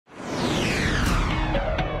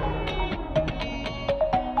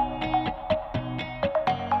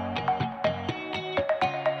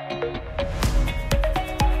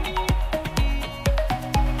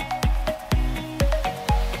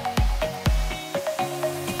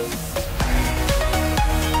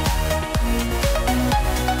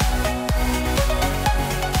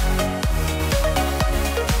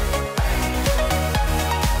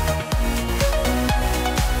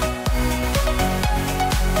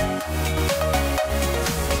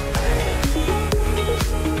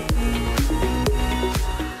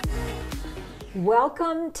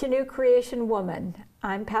Welcome to New Creation Woman.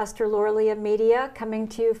 I'm Pastor Lorilee of Media, coming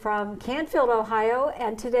to you from Canfield, Ohio,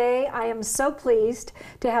 and today I am so pleased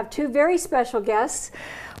to have two very special guests.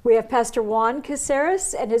 We have Pastor Juan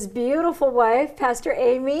Caceres and his beautiful wife, Pastor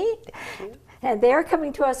Amy, and they're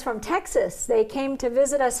coming to us from Texas. They came to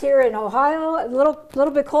visit us here in Ohio, a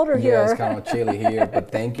little bit colder here. Yeah, it's kind of chilly here,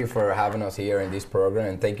 but thank you for having us here in this program,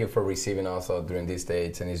 and thank you for receiving us during these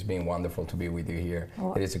dates, and it's been wonderful to be with you here.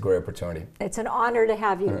 Well, it is a great opportunity. It's an honor to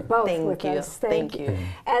have you both with us. Thank you.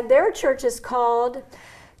 And their church is called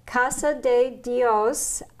Casa de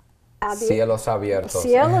Dios. Cielos, Abiertos.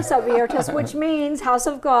 Cielos, Abiertos, which means house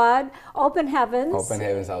of God, open heavens. Open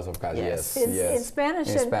heavens, house of God, yes. In Spanish.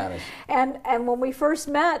 In Spanish. And when we first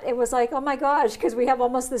met, it was like, oh my gosh, because we have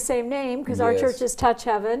almost the same name, because our church is Touch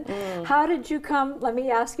Heaven. How did you come, let me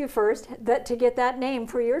ask you first, to get that name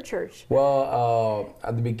for your church? Well,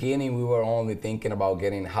 at the beginning, we were only thinking about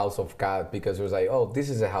getting house of God, because it was like, oh, this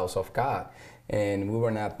is a house of God. And we were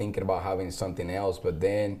not thinking about having something else, but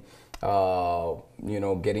then you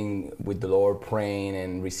know, getting with the Lord, praying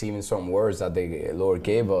and receiving some words that the Lord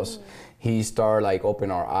gave us, He started like opening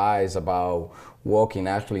our eyes about walking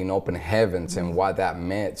actually in open heavens and what that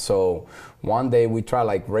meant. So one day we tried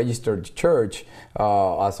like register the church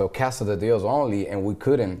as a Casa de Dios only, and we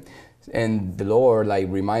couldn't. And the Lord like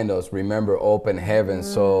remind us, remember open heaven.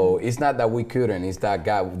 So it's not that we couldn't, it's that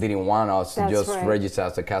God didn't want us to just register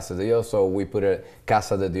as a Casa de Dios. So we put a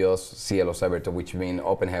Casa de Dios, Cielos, Abiertos, which means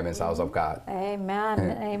open heavens, house of God.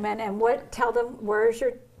 Amen, amen. And tell them, where's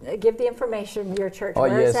your, give the information, your church, Oh,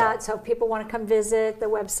 where is yes. that? So people want to come visit the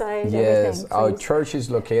website, Yes, everything. our church is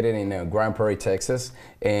located in Grand Prairie, Texas,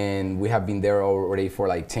 and we have been there already for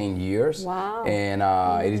like 10 years. Wow. And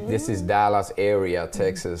this is Dallas area,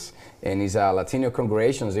 Texas, and it's Latino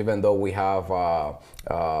congregations, even though we have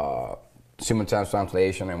simultaneous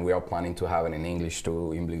translation, and we are planning to have it in English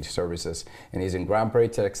too, English services. And it's in Grand Prairie,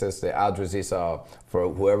 Texas. The address is for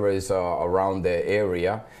whoever is around the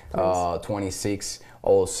area,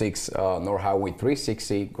 2606 North Highway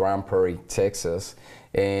 360, Grand Prairie, Texas.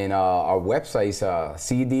 And our website is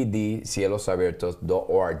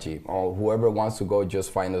cddcielosabiertos.org. Or whoever wants to go,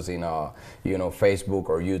 just find us in you know, Facebook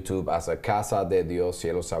or YouTube as a Casa de Dios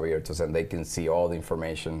Cielos Abiertos, and they can see all the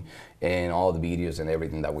information and all the videos and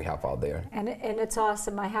everything that we have out there. And it's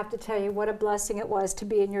awesome. I have to tell you what a blessing it was to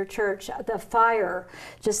be in your church. The fire,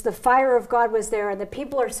 just the fire of God was there, and the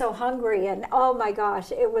people are so hungry, and oh my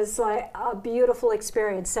gosh, it was like a beautiful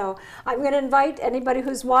experience. So I'm going to invite anybody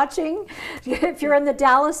who's watching, if you're in the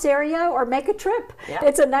Dallas area, or make a trip. Yeah.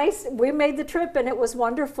 It's a nice, we made the trip and it was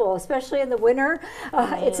wonderful, especially in the winter.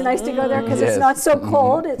 It's nice to go there because it's not so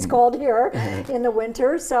cold. It's cold here in the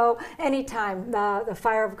winter. So anytime the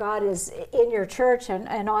fire of God is in your church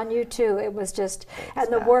and on you too, it was just,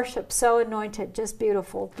 and the worship so anointed, just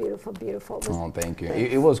beautiful, beautiful, beautiful. Oh, thank you.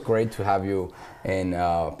 It was great to have you and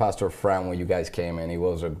Pastor Fran when you guys came, and it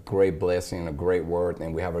was a great blessing, a great word,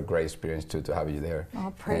 and we have a great experience too to have you there.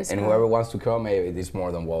 Oh, praise and God. whoever wants to come, it is more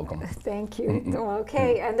than welcome. Thank you.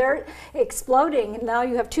 Okay, and they're exploding. Now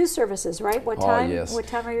you have two services, right? What time? Oh, yes. What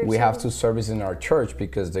time are your We have two services in our church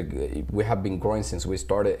because we have been growing since we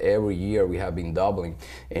started. Every year we have been doubling,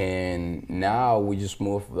 and now we just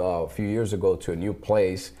moved a few years ago to a new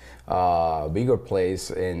place, bigger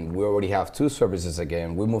place, and we already have two services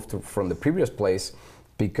again. We moved from the previous place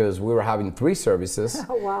because we were having 3 services.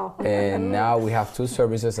 Oh, wow. And now we have 2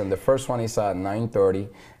 services, and the first one is at 9:30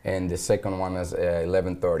 and the second one is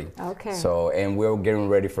 11:30. Okay. So, and we're getting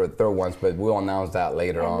ready for the third ones, but we'll announce that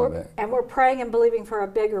later on. And we're praying and believing for a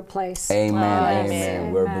bigger place. Amen, Yes.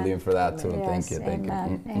 amen. We're believing for that too. Yes, Thank you, thank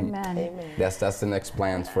amen, you. amen. That's the next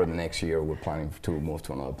plans for the next year. We're planning to move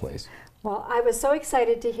to another place. Well, I was so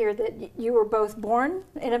excited to hear that you were both born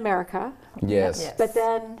in America. Yes. But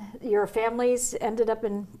then your families ended up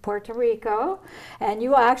in Puerto Rico, and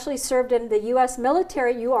you actually served in the U.S.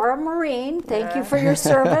 military. You are a Marine. Thank you for your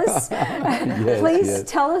service. Please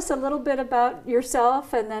tell us a little bit about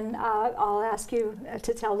yourself, and then I'll ask you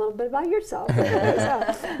to tell a little bit about yourself.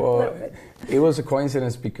 Well, it was a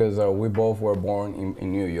coincidence because we both were born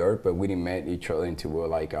in New York, but we didn't meet each other until we were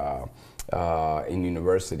like in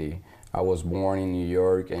university. I was born in New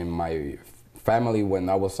York, and my family, when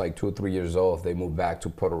I was like 2 or 3 years old, they moved back to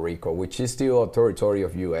Puerto Rico, which is still a territory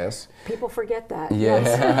of U.S. People forget that. Yeah,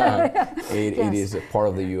 Yes. it is a part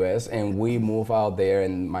of the U.S. And we moved out there,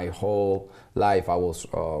 and my whole life I was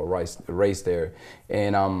raised there.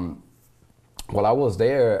 And while I was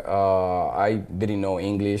there, I didn't know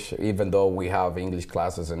English, even though we have English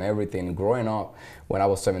classes and everything. Growing up, when I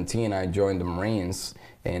was 17, I joined the Marines,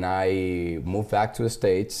 and I moved back to the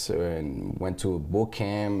States and went to boot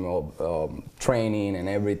camp, training and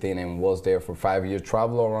everything, and was there for 5 years,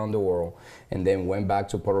 traveled around the world, and then went back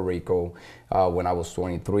to Puerto Rico when I was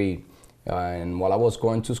 23. And while I was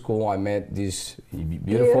going to school, I met this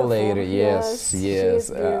beautiful lady, yes,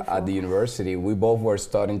 at the university. We both were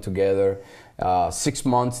studying together, 6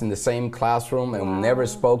 months in the same classroom, and never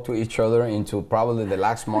spoke to each other into probably the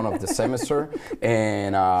last month of the semester.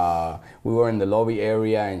 And we were in the lobby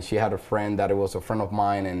area, and she had a friend that was a friend of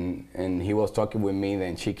mine, and he was talking with me,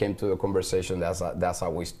 and she came to the conversation. That's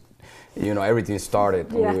how we, everything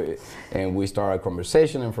started. And we started a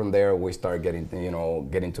conversation, and from there we started getting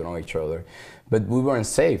to know each other. But we weren't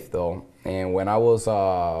safe though. And when I was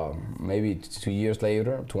maybe 2 years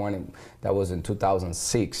later, that was in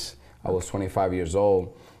 2006, I was 25 years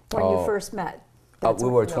old. When you first met? We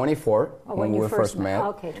were 24 when we first met.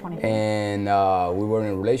 Okay, 24. And we were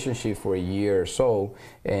in a relationship for a year or so.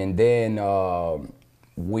 And then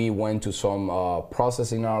we went to some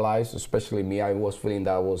process in our lives, especially me. I was feeling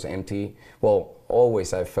that I was empty. Well,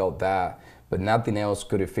 always I felt that, but nothing else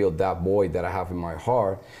could fill that void that I have in my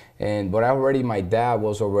heart. But my dad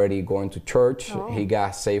was already going to church. He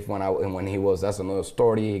got saved when he was, that's another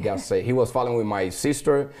story. He got saved. He was following with my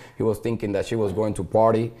sister. He was thinking that she was going to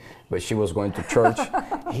party, but she was going to church.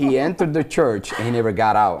 He entered the church and he never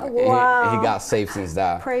got out. Wow. He got saved since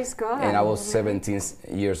that. Praise God. And I was 17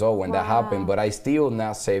 years old when that happened, but I still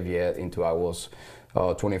not saved yet until I was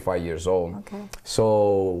 25 years old. Okay.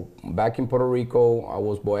 So back in Puerto Rico,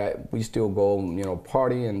 we still go,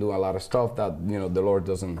 party and do a lot of stuff that, the Lord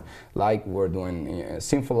doesn't like. We're doing a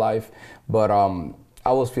sinful life. But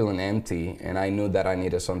I was feeling empty, and I knew that I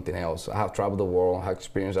needed something else. I have traveled the world, have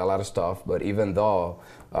experienced a lot of stuff, but even though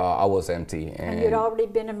I was empty. And you'd already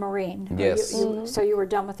been a Marine. Yes. So you were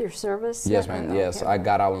done with your service? Yes, ma'am. Yes, I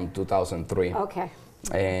got out in 2003. Okay.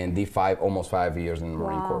 And did almost 5 years in the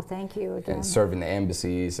Marine Corps. Thank you again. And serving the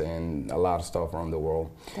embassies and a lot of stuff around the world.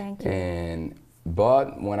 Thank you.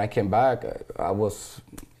 But when I came back,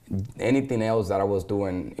 anything else that I was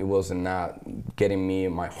doing, it was not getting me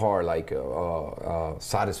in my heart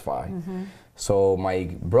satisfied. Mm-hmm. So my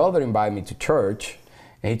brother invited me to church,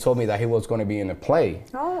 and he told me that he was going to be in a play.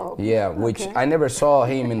 Oh. Yeah, which I never saw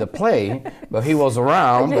him in the play, but he was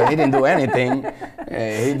around, but he didn't do anything.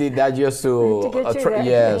 He did that just to get you there.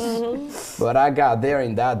 Yes. Mm-hmm. But I got there,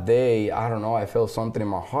 and that day, I don't know, I felt something in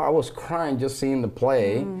my heart. I was crying just seeing the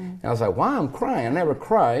play. And I was like, why I'm crying? I never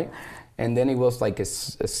cry. And then it was like a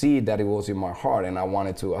seed that it was in my heart, and I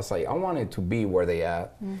wanted to be where they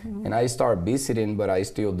at. Mm-hmm. And I started visiting, but I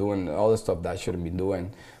still doing all the stuff that I shouldn't be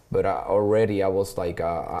doing. But already I was like,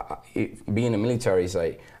 being in the military is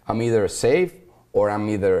like, I'm either safe or I'm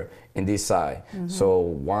either in this side. Mm-hmm.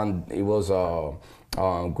 So it was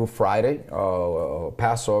Good Friday,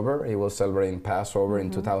 Passover. He was celebrating Passover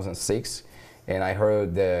in 2006. And I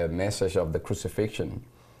heard the message of the crucifixion.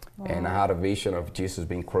 Wow. And I had a vision of Jesus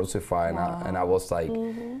being crucified. Wow. And I was like,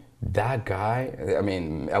 that guy, I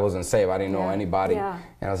mean, I wasn't saved. I didn't know anybody. Yeah.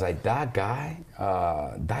 And I was like, that guy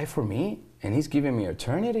died for me? And he's giving me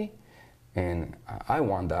eternity, and I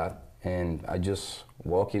want that. And I just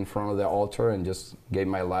walked in front of the altar and just gave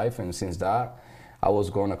my life. And since that, I was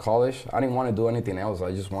going to college. I didn't want to do anything else.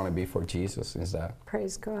 I just want to be for Jesus since that.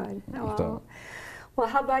 Praise God. Oh. Well,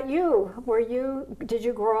 how about you? Did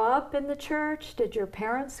you grow up in the church? Did your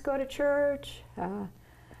parents go to church?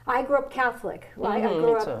 I grew up Catholic. I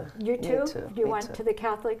grew up. You too? You went to the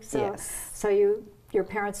Catholic. So, yes. So your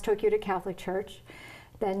parents took you to Catholic church.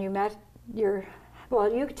 Then you met you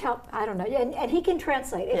can tell, I don't know, and he can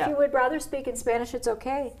translate. If you would rather speak in Spanish, it's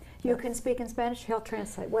okay. You can speak in Spanish, he'll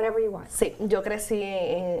translate, whatever you want. Sí, yo crecí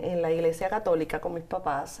en la iglesia católica con mis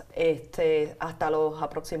papás hasta los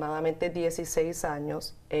aproximadamente 16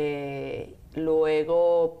 años.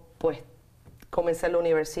 Luego, pues, comencé la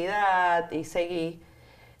universidad y seguí,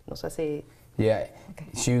 no sé si... Yeah,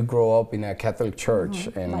 she grew up in a Catholic church,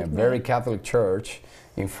 and like a very Catholic church.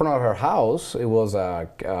 In front of her house, it was a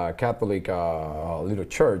Catholic little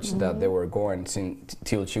church that they were going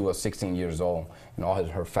till she was 16 years old, and all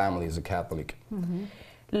her family is a Catholic.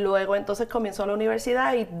 Luego entonces comenzó la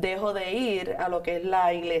universidad y dejo de ir a lo que es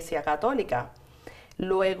la iglesia católica.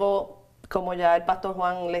 Luego, como ya el pastor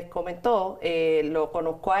Juan les comentó, lo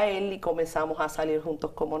conozco a él y comenzamos a salir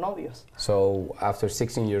juntos como novios. So after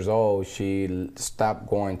 16 years old, she stopped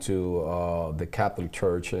going to the Catholic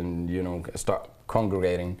church and start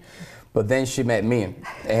congregating, but then she met me,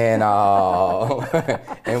 and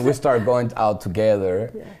and we started going out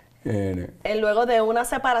together. Luego de una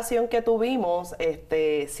separación que tuvimos,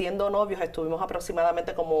 siendo novios, estuvimos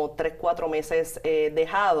aproximadamente como 3-4 meses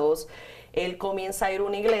dejados. Él comienza a ir a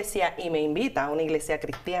una iglesia y me invita a una iglesia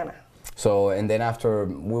cristiana. So, and then after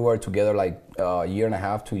we were together like a year and a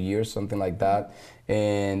half, 2 years, something like that,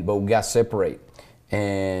 but we got separated.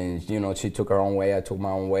 And, you know, she took her own way, I took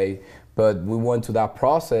my own way. But we went through that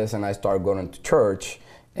process and I started going to church.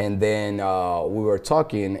 And then we were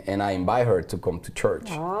talking and I invited her to come to church.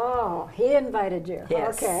 Oh, he invited you.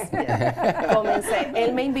 Yes. Okay. Yeah. Comencé,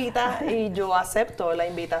 él me invita y yo acepto la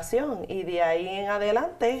invitación. Y de ahí en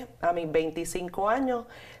adelante, a mis 25 años,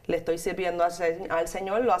 le estoy sirviendo al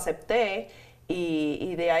Señor, lo acepté.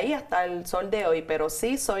 Y de ahí hasta el sol de hoy. Pero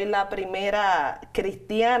sí, soy la primera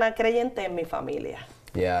cristiana creyente en mi familia.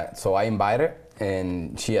 Yeah, so I invited her.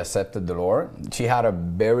 And she accepted the Lord. She had a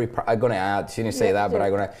very, I'm going to add, she didn't say that,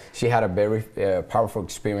 but she had a very powerful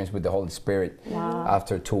experience with the Holy Spirit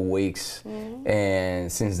after 2 weeks.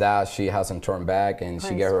 And since that, she hasn't turned back and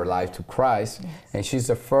she gave her life to Christ. Yes. And she's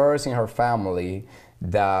the first in her family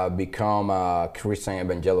that become a Christian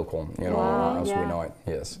evangelical, you know, as we know it.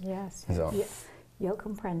 Yes. Yes. So. Yo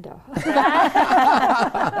comprendo.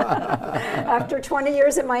 After 20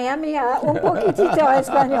 years in Miami, un poquitito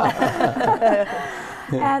español.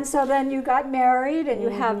 And so then you got married and you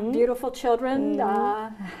have beautiful children.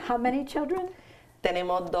 How many children?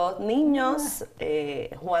 Tenemos 2 niños,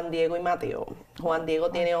 Juan Diego y Mateo. Juan Diego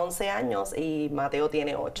tiene 11 años y Mateo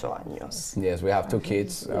tiene 8 años. Yes, we have 2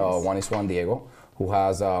 kids. One is Juan Diego, who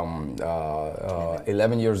has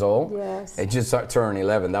 11 years old. Yes. It just turned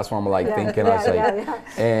 11. That's what I'm like thinking. I was like,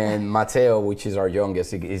 and Mateo, which is our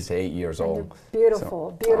youngest, is 8 years old.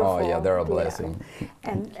 Beautiful, so, beautiful. Oh yeah, they're a blessing.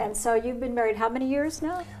 And so you've been married how many years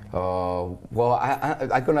now? Well,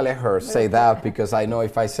 I'm gonna let her say that because I know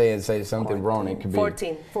if I say something wrong, it could be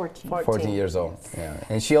 14 years old. Yeah,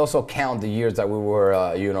 and she also count the years that we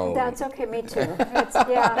were, you know. That's okay, me too.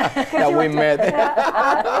 That we met.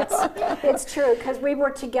 It's true because we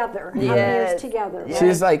were together. How many years together? Right?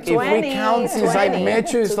 She's like, 20, if we count since I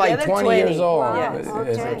met you, it's like 20 years old. Wow. Yes. Okay.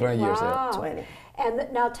 It's like 20 years. Wow. Yeah. 20.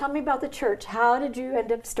 And now tell me about the church. How did you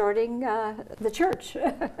end up starting the church?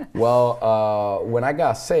 Well, when I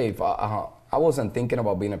got saved, I wasn't thinking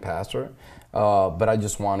about being a pastor, but I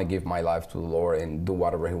just want to give my life to the Lord and do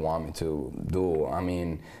whatever He wants me to do. I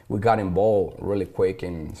mean, we got involved really quick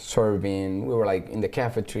in serving. We were like in the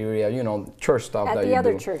cafeteria, you know, church stuff at that the you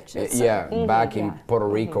other do. churches. Yeah, back in Puerto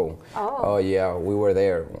Rico. Oh, yeah, we were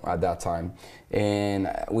there at that time. And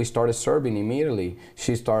we started serving immediately.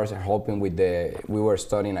 She started helping with we were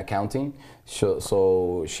studying accounting.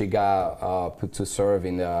 So she got put to serve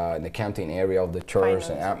in the accounting area of the church,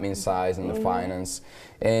 and admin side and the finance.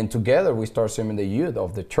 And together we started serving the youth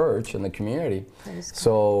of the church and the community.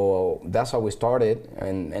 So that's how we started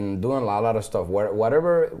and doing a lot of stuff.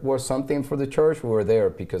 Whatever was something for the church, we were there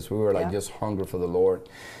because we were like just hungry for the Lord.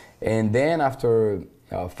 And then after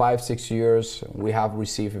 5-6 years, we have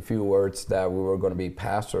received a few words that we were going to be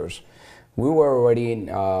pastors. We were already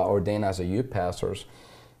ordained as a youth pastors,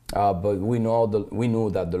 but we knew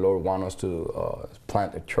that the Lord wanted us to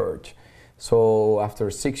plant a church. So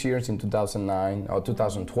after 6 years in 2009 or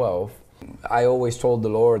 2012, I always told the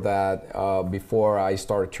Lord that before I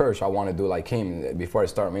start church, I want to do like Him. Before I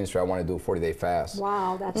start ministry, I want to do a 40-day fast.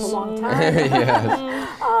 Wow, that's a long time. Yes.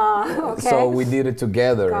 Okay. So we did it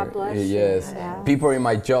together. God bless yes. you. Yeah. People in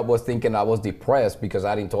my job was thinking I was depressed because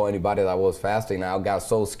I didn't tell anybody that I was fasting. I got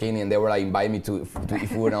so skinny, and they were like inviting me to eat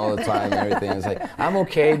food all the time and everything. It's like, I'm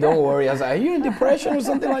okay, don't worry. I was like, are you in depression or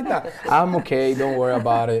something like that? I'm okay, don't worry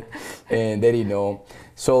about it. And they didn't know.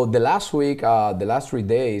 So the last week, the last 3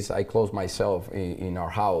 days, I closed myself in our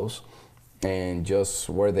house and just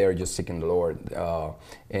were there just seeking the Lord.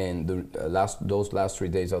 And those last 3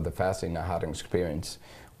 days of the fasting, I had an experience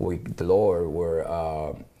with the Lord where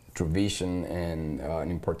through vision and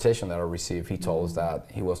an impartation that I received, He told us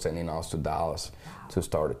that He was sending us to Dallas to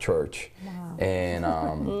start a church. Wow. And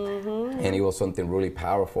and it was something really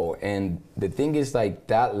powerful. And the thing is, like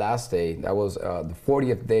that last day, that was the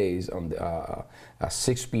 40th days on at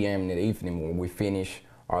 6 p.m. in the evening when we finished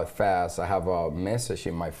our fast. I have a message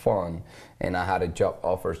in my phone, and I had a job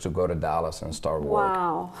offers to go to Dallas and start work.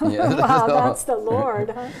 Wow. Yeah, wow, so, that's the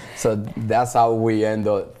Lord. Huh? So that's how we end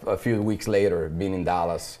up a few weeks later being in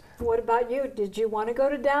Dallas. What about you? Did you want to go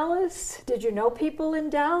to Dallas? Did you know people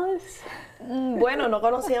in Dallas? Bueno, no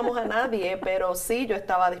conocíamos a nadie, pero sí, yo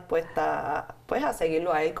estaba dispuesta pues a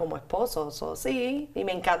seguirlo a él como esposo. So, sí, y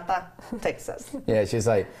me encanta Texas. Yeah, she's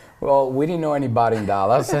like, well, we didn't know anybody in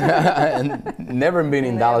Dallas. And never been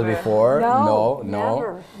in Dallas Never. before. No, No.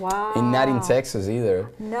 never. Wow. And not in Texas either.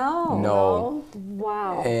 No. No.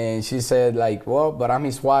 Wow. And she said, like, well, but I'm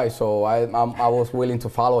his wife, so I was willing to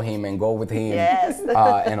follow him and go with him Yes.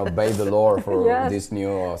 and obey the Lord for Yes. this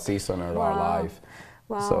new season of our Wow. life.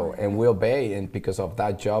 Wow. So, and we obey, and because of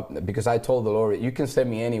that job, because I told the Lord, you can send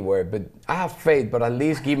me anywhere, but I have faith, but at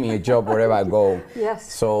least give me a job wherever I go.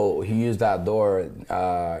 Yes. So he used that door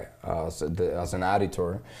as an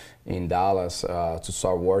editor in Dallas to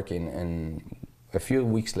start working, and a few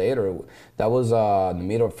weeks later, that was in the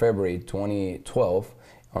middle of February 2012,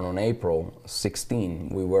 and on April 16,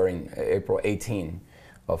 we were in April 18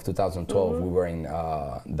 of 2012, we were in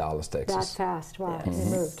Dallas, That Texas. fast. Wow. Yes. You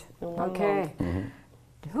moved. In 1 Okay. month.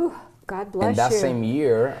 Whew, God bless And that you. same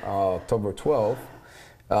year, October 12th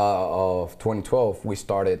of 2012, we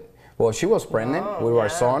started. Well, she was pregnant with our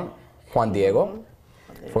son, Juan Diego,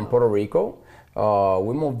 from Puerto Rico.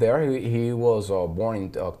 We moved there. He was born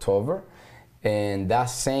in October. And that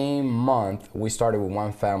same month, we started with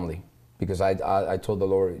one family. Because I told the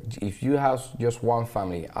Lord, if you have just one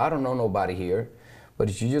family, I don't know nobody here, but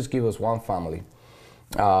if you just give us one family,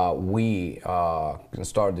 we can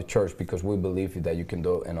start the church, because we believe that you can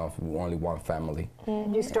do enough with only one family.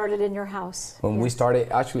 And you started in your house. When we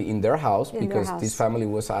started actually in their house, In their because house. this family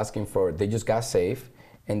was asking for, they just got saved,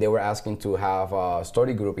 and they were asking to have a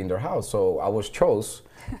study group in their house. So I was chose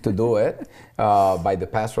to do it by the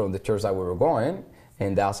pastor of the church that we were going,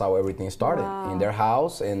 and that's how everything started. Wow. In their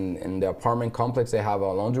house, in the apartment complex, they have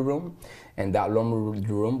a laundry room, and that laundry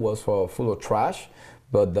room was full of trash.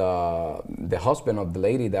 But the husband of the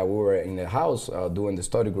lady that we were in the house doing the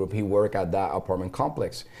study group, he worked at that apartment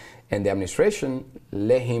complex. And the administration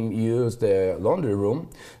let him use the laundry room.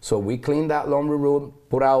 So we cleaned that laundry room,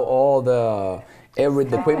 put out all the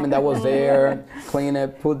equipment that was there, clean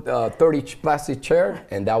it, put 30 plastic chairs,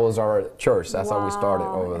 and that was our church. That's how we started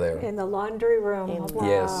Wow. over there. In the laundry room. Wow.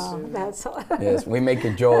 Yes. That's Yes, we make a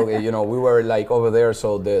joke, you know, we were like over there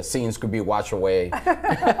so the scenes could be washed away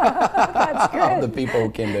That's of good. the people who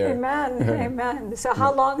came there. Amen. Amen. So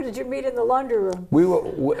how long did you meet in the laundry room?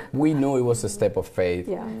 We knew it was a step of faith,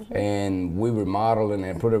 Yeah. and we remodeled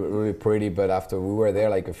and put it really pretty. But after we were there,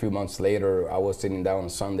 like a few months later, I was sitting down on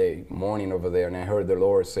Sunday morning over there, and I heard the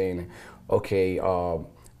Lord saying, "Okay,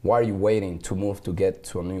 why are you waiting to move to get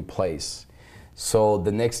to a new place?" So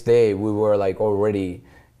the next day, we were like already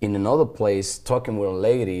in another place talking with a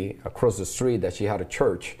lady across the street that she had a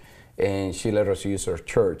church, and she let us use her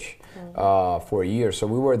church for a year. So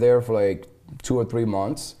we were there for like 2 or 3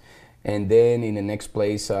 months. And then in the next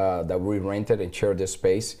place that we rented and shared this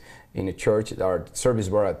space in the church, our service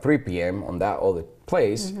were at 3 p.m. on that other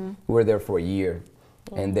place. We were there for a year.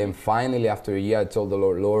 And then finally, after a year, I told the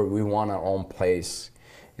Lord, Lord, we want our own place.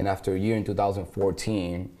 And after a year in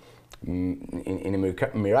 2014, in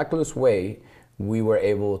a miraculous way, we were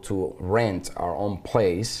able to rent our own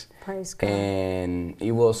place. Praise God. And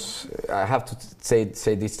it was, I have to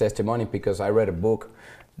say this testimony because I read a book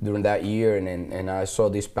during that year, and I saw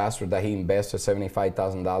this pastor that he invested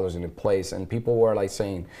 $75,000 in a place, and people were like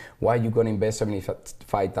saying, why are you going to invest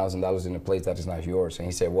 $75,000 in a place that is not yours? And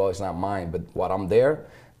he said, well, it's not mine, but what I'm there,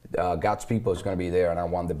 God's people is going to be there, and I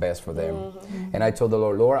want the best for them. And I told the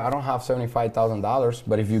Lord, Lord, I don't have $75,000,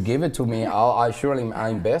 but if you give it to me, I surely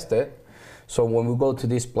invest it. So when we go to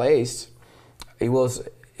this place,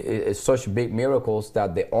 it's such big miracles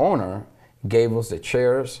that the owner gave us the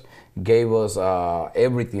chairs, gave us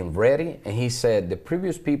everything ready, and he said the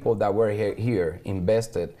previous people that were here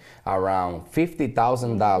invested around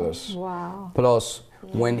 $50,000. Wow. Plus,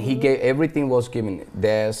 when he gave, everything was given,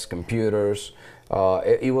 desks, computers,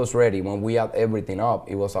 it was ready. When we had everything up,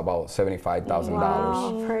 it was about $75,000.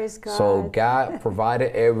 Wow, praise God. So God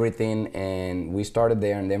provided everything, and we started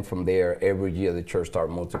there, and then from there, every year the church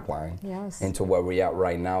started multiplying Yes. into where we're at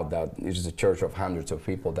right now. That is a church of hundreds of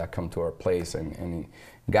people that come to our place, and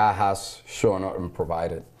God has shown up and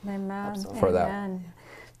provided Amen. for that. Amen.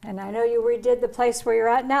 And I know you redid the place where you're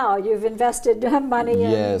at now. You've invested money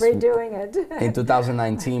Yes. in redoing it. In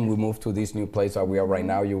 2019, we moved to this new place that we are right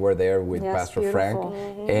now. You were there with Yes, Pastor beautiful.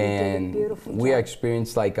 Frank, You did a and beautiful we job.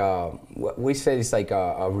 experienced like we said it's like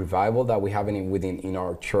a revival that we have in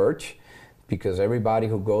our church, because everybody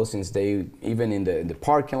who goes, since they even in the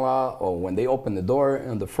parking lot or when they open the door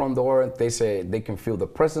and the front door, they say they can feel the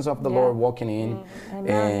presence of the Yeah. Lord walking in, Amen.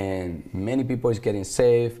 and many people is getting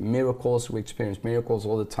saved. Miracles, we experience miracles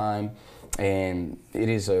all the time, and it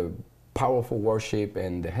is a powerful worship,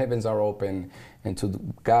 and the heavens are open, and to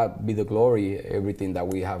God be the glory, everything that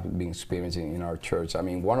we have been experiencing in our church. I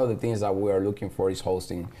mean, one of the things that we are looking for is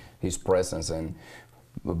hosting His presence, and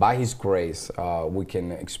by His grace, we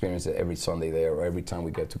can experience it every Sunday there, or every time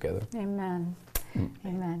we get together. Amen.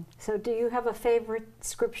 Amen. So do you have a favorite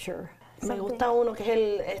scripture? Me gusta uno que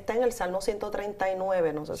es está en el Salmo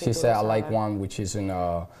 139, no sé si She tú said, lo I like sabes. one which is in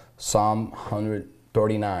Psalm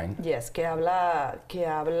 139. Yes, que habla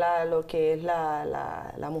lo que es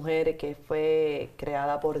la mujer que fue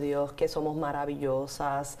creada por Dios, que somos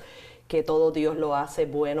maravillosas, que todo Dios lo hace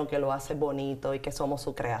bueno, que lo hace bonito y que somos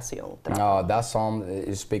su creación. That psalm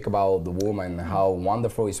speak about the woman, how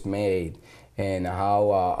wonderful is made, and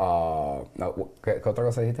how ¿qué otra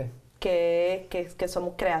cosa dijiste? Que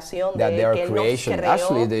somos creación de That they are que Él creation. nos creó,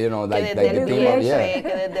 Actually, you know, que like desde el the theme of, vientre, que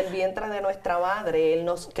desde el vientre de nuestra madre Él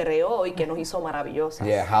nos creó y que nos hizo maravillosas.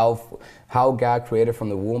 Yeah, how God created from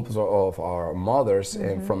the wombs of our mothers,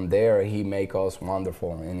 and from there He make us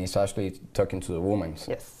wonderful. And He's actually talking to the women.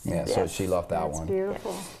 Yes. Yeah, so Yes. she loved that That's one.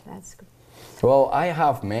 beautiful. That's good. Well, I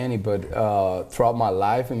have many, but throughout my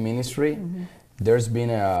life in ministry, there's been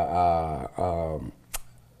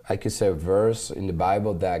I could say a verse in the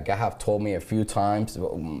Bible that God have told me a few times,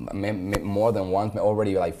 more than once,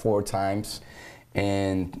 already like 4 times,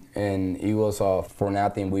 and it was for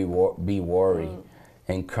nothing be worried,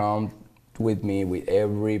 and come with me with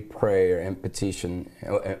every prayer and petition,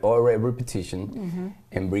 or every petition,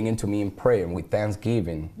 and bring it to me in prayer with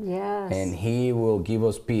thanksgiving. Yes. And He will give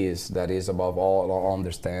us peace that is above all our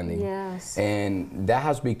understanding. Yes. And that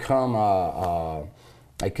has become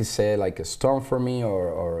I could say like a stone for me,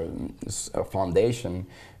 or a foundation,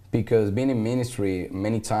 because being in ministry,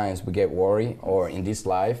 many times we get worried, or in this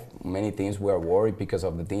life, many things we are worried because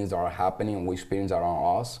of the things that are happening and we experience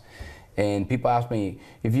around us. And people ask me,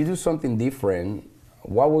 if you do something different,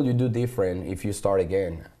 what will you do different if you start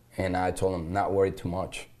again? And I told them, not worry too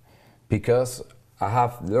much, because I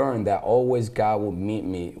have learned that always God will meet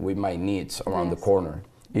me with my needs around the corner,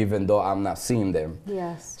 even though I'm not seeing them.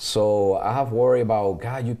 Yes. So I have worried about,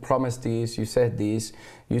 God, you promised this, you said this,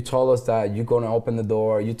 you told us that you're going to open the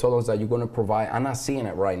door, you told us that you're going to provide. I'm not seeing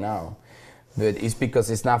it right now. But it's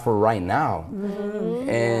because it's not for right now.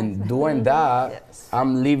 And doing that,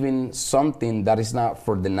 I'm living something that is not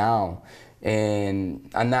for the now. And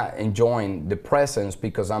I'm not enjoying the presence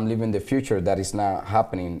because I'm living the future that is not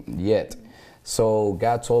happening yet. So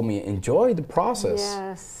God told me, enjoy the process.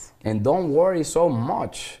 Yes. And don't worry so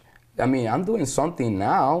much. I mean, I'm doing something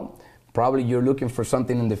now. Probably you're looking for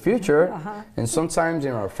something in the future. And sometimes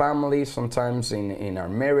in our family, sometimes in our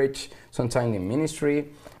marriage, sometimes in ministry,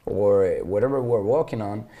 or whatever we're working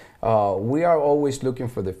on, we are always looking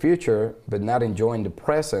for the future, but not enjoying the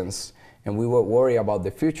presence. And we will worry about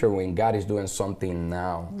the future when God is doing something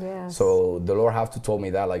now. Yes. So the Lord have to told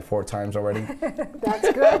me that like 4 times already.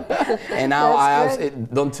 That's good. And now That's I ask,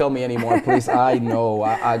 don't tell me anymore, please. I know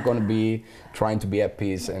I'm going to be trying to be at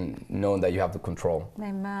peace and knowing that you have the control.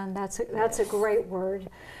 Amen. That's a great word.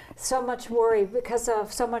 So much worry because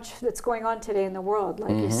of so much that's going on today in the world,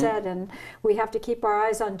 like you said, and we have to keep our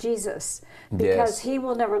eyes on Jesus, because He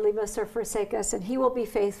will never leave us or forsake us, and He will be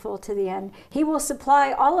faithful to the end. He will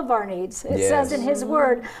supply all of our needs. It says in His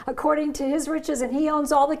word, according to His riches, and He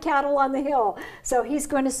owns all the cattle on the hill. So He's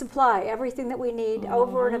going to supply everything that we need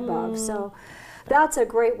over and above. So that's a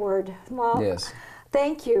great word. Well, Yes.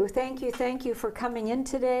 Thank you for coming in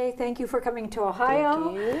today. Thank you for coming to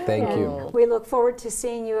Ohio. Thank And you. we look forward to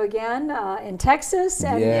seeing you again in Texas.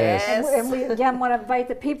 And, Yes. and we again want to invite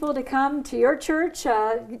the people to come to your church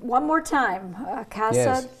one more time.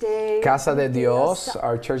 Casa de Dios.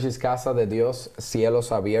 Our church is Casa de Dios,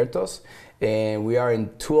 Cielos, Abiertos. And we are in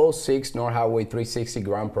 206 North Highway 360,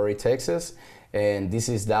 Grand Prairie, Texas. And this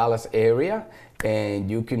is Dallas area. And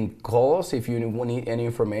you can call us if you need any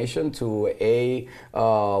information to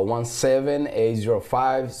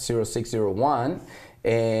 817-805-0601,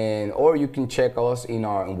 or you can check us in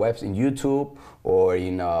our website, in YouTube, or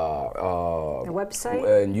in the website,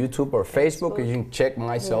 YouTube or Facebook. You can check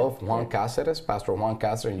myself, Juan Caceres, Pastor Juan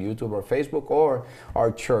Caceres, in YouTube or Facebook, or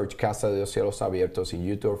our church, Casa de Dios, Cielos Abiertos, in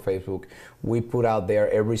YouTube or Facebook. We put out there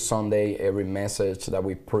every Sunday, every message that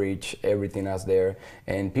we preach, everything that's there,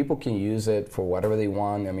 and people can use it for whatever they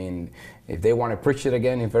want. I mean, if they want to preach it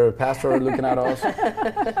again, if they're a pastor looking at us,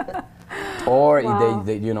 Or Wow.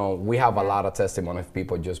 they, you know, we have a lot of testimony of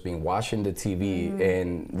people just being watching the TV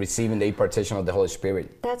and receiving the impartation of the Holy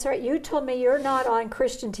Spirit. That's right. You told me you're not on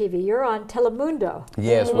Christian TV. You're on Telemundo.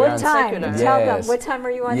 Yes, we're What on time? secular. Tell them. Yes. What time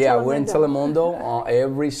are you on Yeah, Telemundo? we're in Telemundo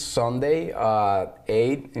every Sunday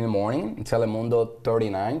 8 in the morning. In Telemundo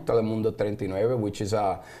 39, Telemundo 39, which is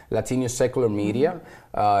a Latino secular media,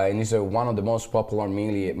 and it's one of the most popular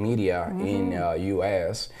media in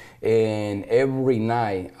U.S. And every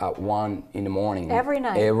night at 1 in the morning. Every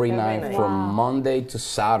night? Every night from Wow. Monday to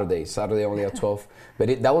Saturday. Saturday only at 12.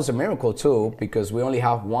 But that was a miracle too, because we only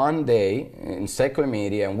have one day in secular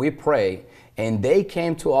media, and we pray. And they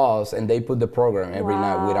came to us and they put the program every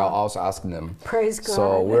night without us asking them. Praise God.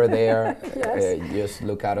 So we're there. Yes. Just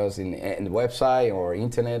look at us in the website or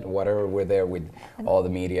internet, whatever. We're there with all the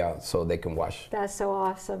media so they can watch. That's so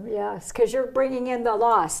awesome. Yes, because you're bringing in the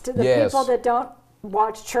lost, the Yes. people that don't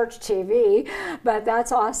watch church TV. But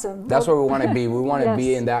that's awesome. That's where we want to be. We want to be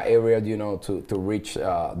Yes. in that area, you know, to reach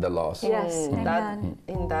the lost. Yes, in that, amen.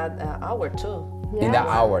 in that hour too. In that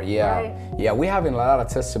Yes. hour, yeah. Right. Yeah, we having a lot of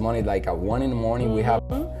testimony, like at 1 in the morning, we have,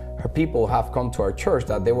 her people have come to our church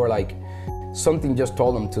that they were like, something just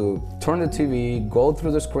told them to turn the TV, go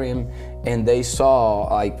through the screen, and they saw,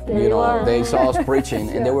 like, There you you know, are. they saw us preaching,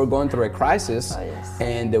 and they Yeah. were going through a crisis, yes.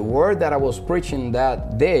 and the word that I was preaching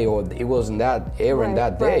that day, or it was in that era, in Right,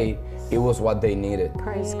 that day, it was what they needed.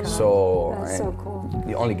 Praise God. So, That's so and cool.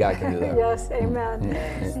 the only God can do that. Yes, amen.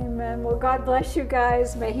 Amen. Well, God bless you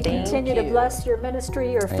guys. May He Thank continue to you. bless your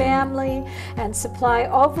ministry, your family, and supply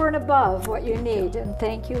over and above what you need. And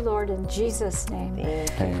thank you, Lord, in Jesus' name.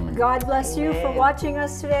 Amen. God bless you for Amen. watching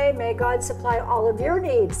us today. May God supply all of your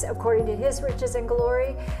needs according to His riches and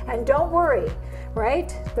glory. And don't worry,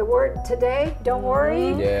 right? The word today, don't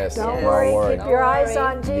worry. Yes, Don't don't worry. worry. Keep your Don't eyes worry.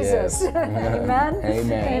 on Jesus. Yes. Amen.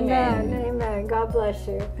 Amen. Amen. Amen. God bless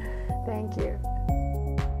you. Thank you.